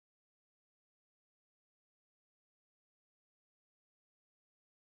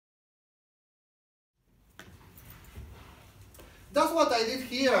That's what I did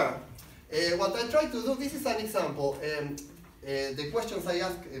here. What I tried to do, this is an example. The questions I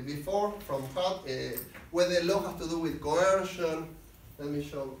asked before from Hart, whether law has to do with coercion. Let me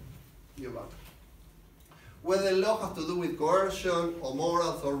show you back. Whether law has to do with coercion or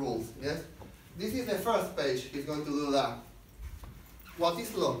morals or rules. Yes? This is the first page. He's going to do that. What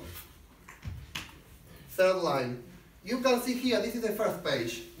is law? Third line. You can see here, this is the first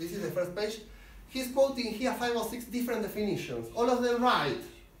page. This is the first page. He's quoting here 5 or 6 different definitions. All of them right,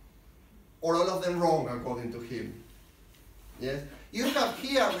 or all of them wrong, according to him. Yes? You have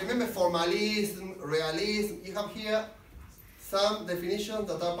here, remember, formalism, realism. You have here some definitions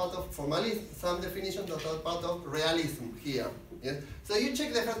that are part of formalism, some definitions that are part of realism here. Yes? So you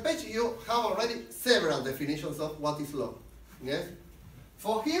check the first page, you have already several definitions of what is law. Yes?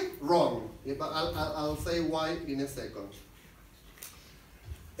 For him, wrong. I'll say why in a second.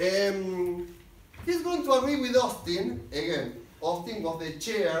 He's going to agree with Austin. Again, Austin was the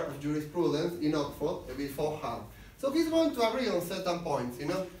chair of jurisprudence in Oxford before Hart. So he's going to agree on certain points.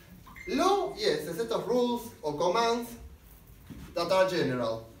 Law, yes, a set of rules or commands that are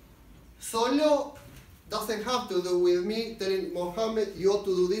general. So law doesn't have to do with me telling Mohammed you ought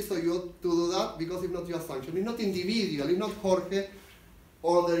to do this or you ought to do that, because if not you are sanctioned. It's not individual. It's not Jorge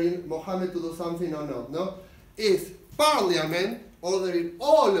ordering Mohammed to do something or not. No, it's Parliament ordering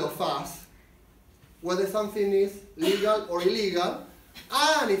all of us whether something is legal or illegal,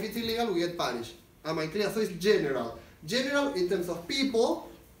 and if it's illegal, we get punished. Am I clear? So it's general. General in terms of people,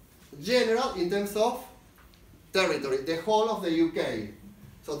 general in terms of territory, the whole of the UK.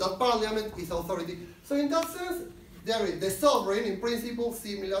 So that Parliament is authority. So in that sense, there is the sovereign, in principle,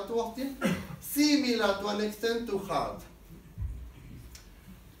 similar to Austin, similar to an extent to Hart.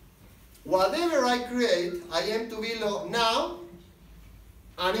 Whatever I create, I am to be law now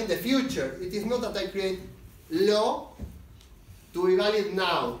and in the future. It is not that I create law to be valid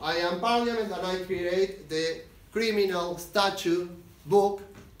now. I am Parliament and I create the criminal statute book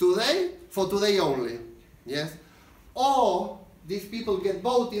today, for today only. Yes? Or these people get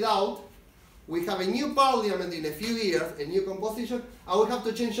voted out, we have a new Parliament in a few years, a new composition, and we have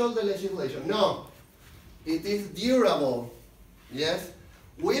to change all the legislation. No. It is durable. Yes?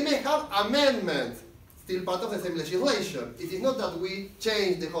 We may have amendments, still part of the same legislation. It is not that we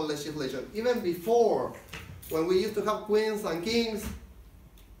change the whole legislation. Even before, when we used to have queens and kings,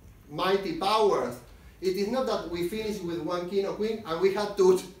 mighty powers, it is not that we finished with one king or queen and we had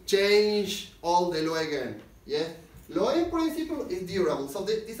to change all the law again. Yes? Law in principle is durable. So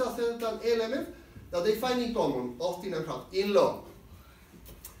these are certain elements that they find in common, Austin and Hart, in law.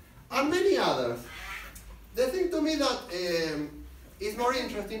 And many others. The thing to me that is more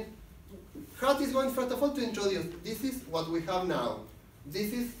interesting, Hart is going first of all to introduce, this is what we have now.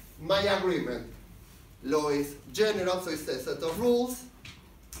 This is my agreement. Law is general, so it's a set of rules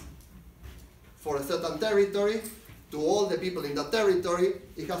for a certain territory, to all the people in that territory.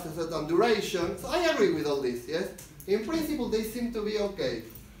 It has a certain duration. So I agree with all this, yes? In principle, they seem to be okay.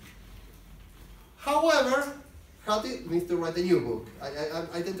 However, Hart needs to write a new book.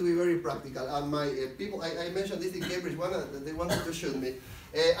 I tend to be very practical, and my people, I mentioned this in Cambridge, they wanted to shoot me.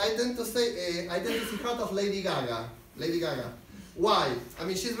 I tend to see Hart as Lady Gaga. Lady Gaga. Why? I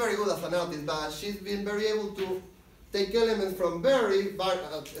mean, she's very good as an artist, but she's been very able to take elements from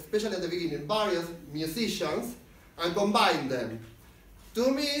especially at the beginning, various musicians, and combine them.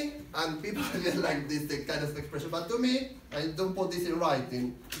 To me, and people get like this kind of expression, but to me, I don't put this in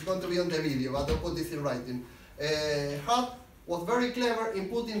writing. It's going to be on the video, but don't put this in writing. Hart was very clever in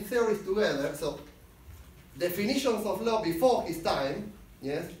putting theories together, so definitions of law before his time,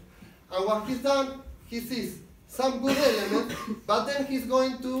 yes, and what he's done, he sees some good elements, but then he's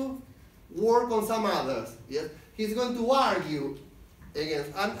going to work on some others, yes. He's going to argue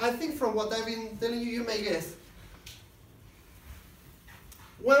against, and I think from what I've been telling you, you may guess.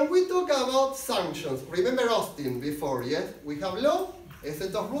 When we talk about sanctions, remember Austin before, yes? We have law, a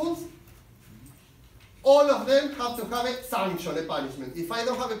set of rules. All of them have to have a sanction, a punishment. If I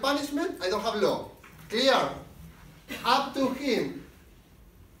don't have a punishment, I don't have law. Clear? Up to him.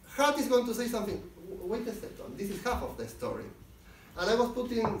 Hart is going to say something. Wait a second, this is half of the story. And I was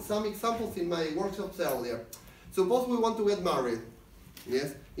putting some examples in my workshops earlier. Suppose we want to get married.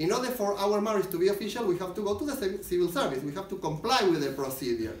 Yes? In order for our marriage to be official, we have to go to the civil service. We have to comply with the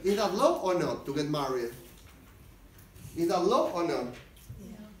procedure. Is that law or not, to get married? Is that law or not?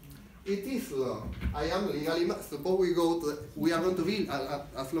 Yeah. It is law. I am legally married. Suppose we are going to be,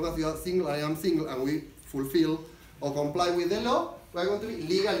 as long as you are single, I am single, and we fulfill or comply with the law, we are going to be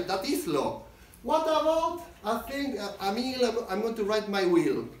legal. That is law. What about, I think, I'm going to write my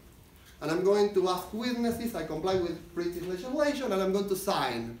will. and I'm going to ask witnesses, I comply with British legislation, and I'm going to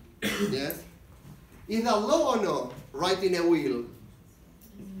sign. Yes? Is that law or no? Writing a will.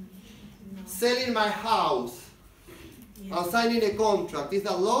 Selling my house and signing a contract. Is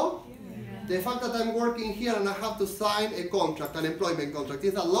that law? The fact that I'm working here and I have to sign a contract, an employment contract,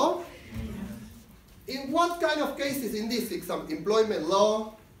 is that law? In what kind of cases in this exam? Employment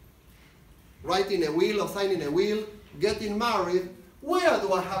law, writing a will or signing a will, getting married, where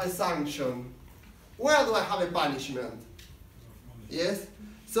do I have a sanction? Where do I have a punishment? Yes?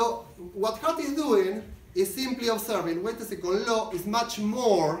 So what Hart is doing is simply observing, wait a second, law is much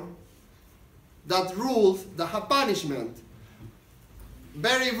more than rules that have punishment.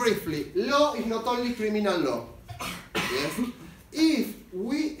 Very briefly, law is not only criminal law. Yes? If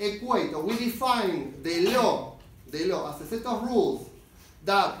we equate or we define the law as a set of rules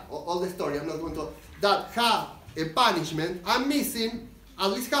that, all the story, I'm not going to, that have a punishment, I'm missing at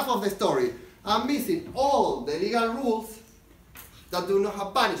least half of the story. I'm missing all the legal rules that do not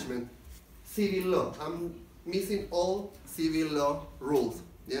have punishment. Civil law. I'm missing all civil law rules.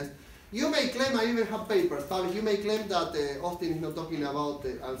 Yes? You may claim, I even have papers, you may claim that Austin is not talking about,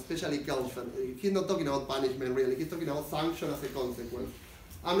 especially Kelsen, he's not talking about punishment really, he's talking about sanction as a consequence.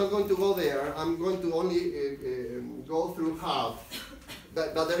 I'm not going to go there, I'm going to only go through Hart,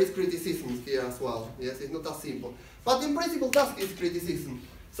 but there is criticism here as well, yes, it's not as simple. But in principle that is criticism.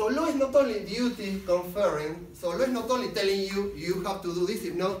 So law is not only duty conferring, so law is not only telling you, you have to do this,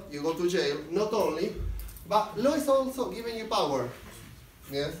 if not, you go to jail, not only, but law is also giving you power,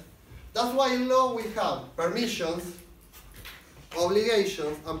 yes. That's why in law we have permissions,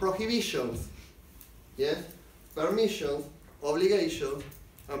 obligations, and prohibitions. Yes? Permissions, obligations,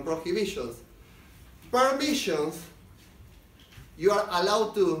 and prohibitions. Permissions, you are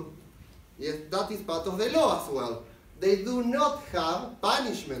allowed to, yes, that is part of the law as well. They do not have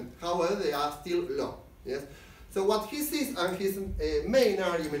punishment, however, they are still law. Yes? So what he sees, and his main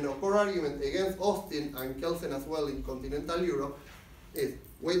argument or core argument against Austin and Kelsen as well in continental Europe, is,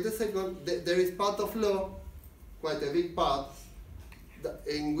 wait a second, there is part of law, quite a big part,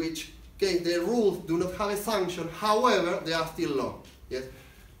 in which case the rules do not have a sanction, however, they are still law. Yes?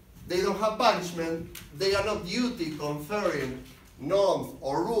 They don't have punishment, they are not duty conferring norms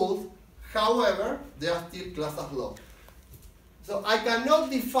or rules, however, they are still classed as law. So I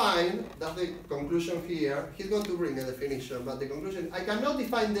cannot define, that's the conclusion here, he's going to bring a definition, but the conclusion, I cannot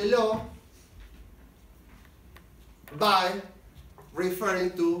define the law by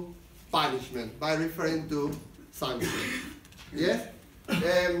referring to punishment, by referring to sanction. Yes?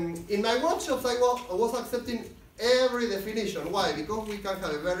 In my workshops, I was accepting every definition. Why? Because we can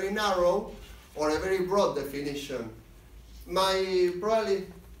have a very narrow or a very broad definition. Probably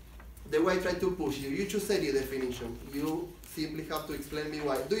the way I try to push you, you choose any definition. You simply have to explain me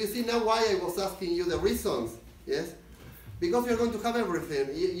why. Do you see now why I was asking you the reasons? Yes? Because you're going to have everything.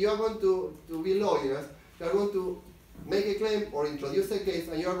 You are going to be lawyers. You are going to make a claim or introduce a case,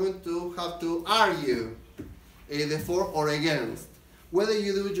 and you are going to have to argue either for or against. Whether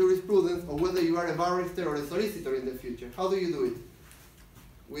you do jurisprudence or whether you are a barrister or a solicitor in the future. How do you do it?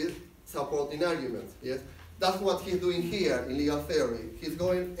 With supporting arguments. Yes? That's what he's doing here in legal theory. He's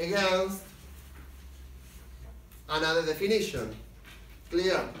going against another definition.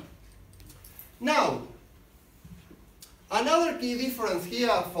 Clear? Now, another key difference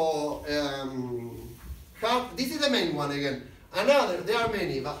here for this is the main one again. There are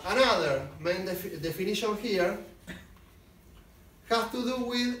many, but another main definition here has to do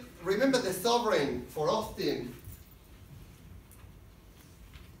with, remember the sovereign for Austin.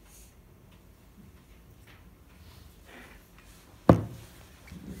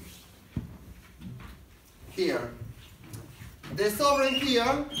 Here. The sovereign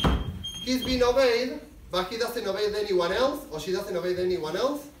here, he's been obeyed, but he doesn't obey anyone else, or she doesn't obey anyone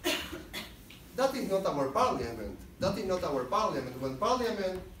else. That is not our parliament. That is not our parliament. When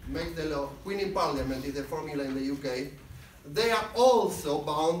parliament makes the law, Queen in Parliament is the formula in the UK, they are also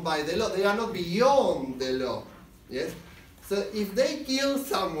bound by the law. They are not beyond the law. Yes? So if they kill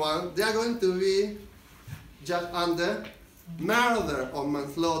someone, they are going to be judged under murder or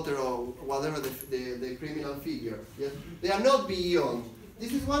manslaughter or whatever the criminal figure. Yes? They are not beyond.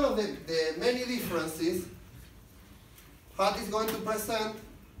 This is one of the many differences Hart is going to present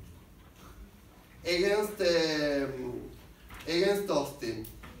against Austin.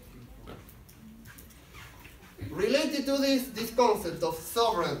 Related to this concept of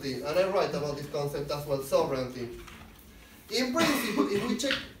sovereignty, and I write about this concept as well, sovereignty. In principle, if we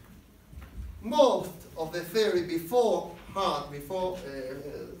check most of the theory before Hart, before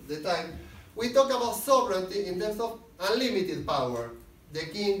the time, we talk about sovereignty in terms of unlimited power. the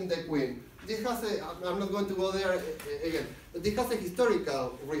king, the queen. This has a, I'm not going to go there again, but this has a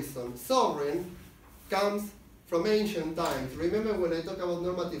historical reason. Sovereign comes from ancient times. Remember when I talk about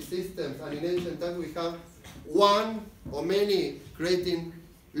normative systems, and in ancient times we have one or many creating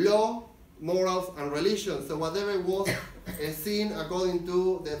law, morals, and religion. So whatever was a sin according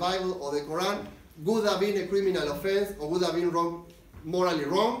to the Bible or the Quran would have been a criminal offense or would have been wrong, morally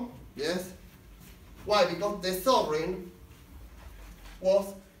wrong. Yes? Why? Because the sovereign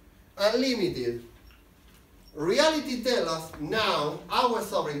was unlimited. Reality tells us now our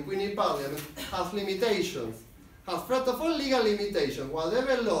sovereign queen in parliament has limitations. Has first of all legal limitations.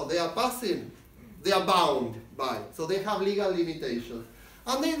 Whatever law they are passing, they are bound by. So they have legal limitations.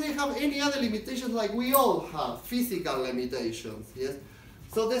 And then they have any other limitations like we all have, physical limitations. Yes?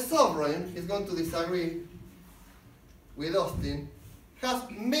 So the sovereign is going to disagree with Austin, has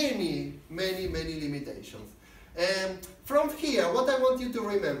many limitations. From here, what I want you to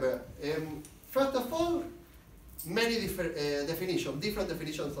remember, first of all, many different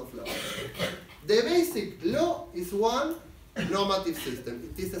definitions of law. The basic law is one normative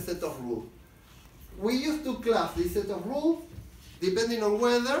system. It is a set of rules. We used to class this set of rules depending on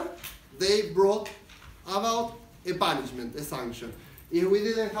whether they brought about a punishment, a sanction. If we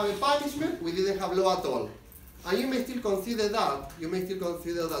didn't have a punishment, we didn't have law at all. And you may still consider that, you may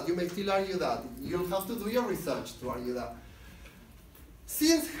still argue that. You'll have to do your research to argue that.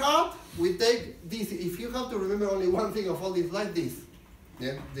 Since Hart, we take this. If you have to remember only one thing of all this, like this.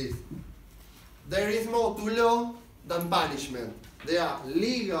 Yeah, this. There is more to law than punishment. There are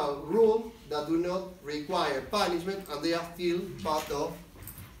legal rules that do not require punishment, and they are still part of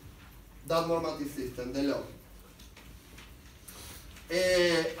that normative system, the law.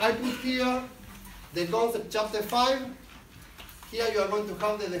 I put here the concept chapter 5. Here you are going to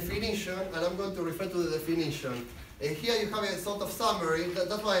have the definition, and I'm going to refer to the definition. Here you have a sort of summary.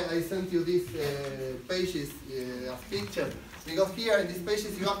 That's why I sent you these pages as pictures, because here in these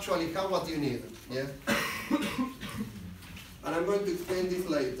pages you actually have what you need. Yeah? And I'm going to explain this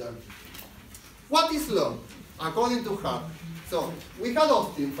later. What is law? According to Hart. So, we had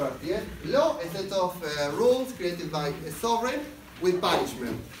Austin first, yeah? Law, a set of rules created by a sovereign with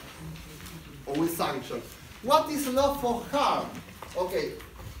punishment or with sanction. What is law for Hart? Okay,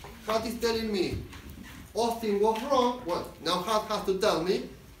 Hart is telling me Austin was wrong. Well, now Hart has to tell me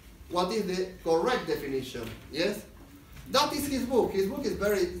what is the correct definition, yes? That is his book. His book is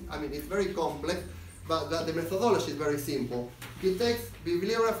it's very complex, but the methodology is very simple. He takes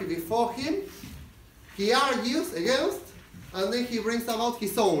bibliography before him, he argues against, and then he brings about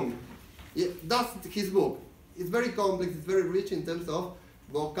his own. Yeah, that's his book. It's very complex, it's very rich in terms of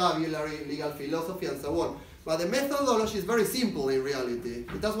vocabulary, legal philosophy, and so on. But the methodology is very simple in reality.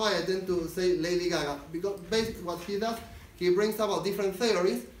 That's why I tend to say Lady Gaga, because basically what he does, he brings about different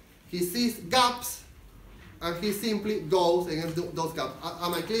theories, he sees gaps, and he simply goes against those gaps.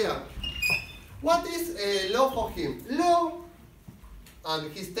 Am I clear? What is law for him? Law,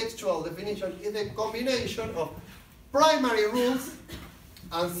 and his textual definition, is a combination of primary rules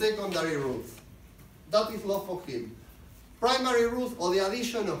and secondary rules. That is law for him. Primary rules, or the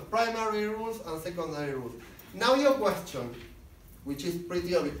addition of primary rules and secondary rules. Now your question, which is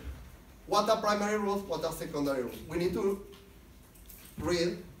pretty obvious. What are primary rules? What are secondary rules? We need to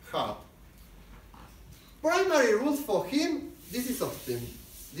read Hart. Primary rules for him, this is Austin,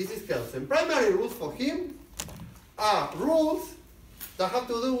 this is Kelsen. Primary rules for him are rules that have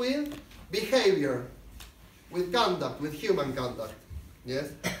to do with behavior, with conduct, with human conduct.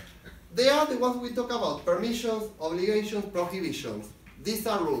 Yes? They are the ones we talk about, permissions, obligations, prohibitions. These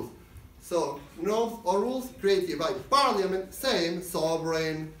are rules. So, norms or rules created by parliament, same,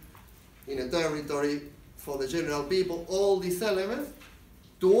 sovereign, in a territory, for the general people, all these elements,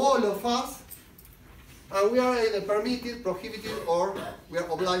 to all of us, and we are either permitted, prohibited, or we are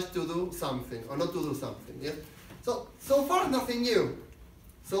obliged to do something, or not to do something. Yes? So far nothing new.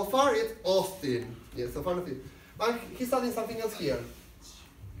 So far it's Austin. Yes, so far nothing. But he's adding something else here.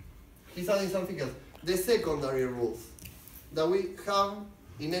 He's adding something else. The secondary rules that we have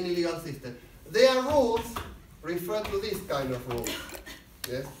in any legal system. Their rules refer to this kind of rules.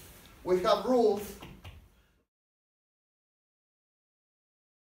 Yes? We have rules